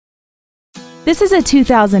This is a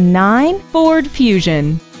 2009 Ford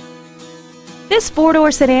Fusion. This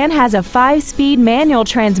four-door sedan has a 5-speed manual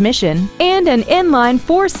transmission and an inline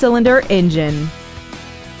 4-cylinder engine.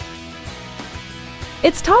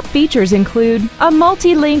 Its top features include a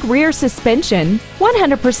multi-link rear suspension,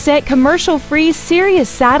 100% commercial-free Sirius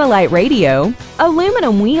satellite radio,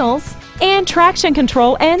 aluminum wheels, and traction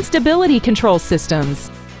control and stability control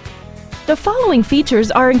systems. The following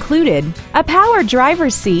features are included: a power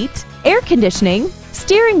driver's seat, air conditioning,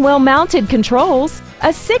 steering wheel mounted controls, a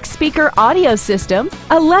 6-speaker audio system,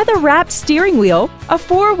 a leather-wrapped steering wheel, a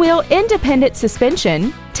 4-wheel independent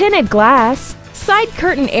suspension, tinted glass, side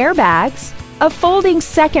curtain airbags, a folding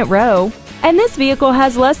second row, and this vehicle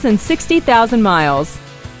has less than 60,000 miles.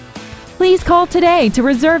 Please call today to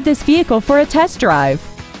reserve this vehicle for a test drive.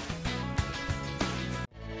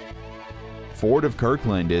 Ford of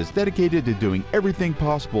Kirkland is dedicated to doing everything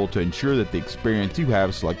possible to ensure that the experience you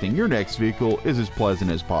have selecting your next vehicle is as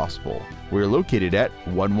pleasant as possible. We're located at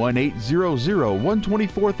 11800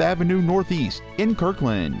 124th Avenue Northeast in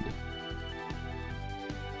Kirkland.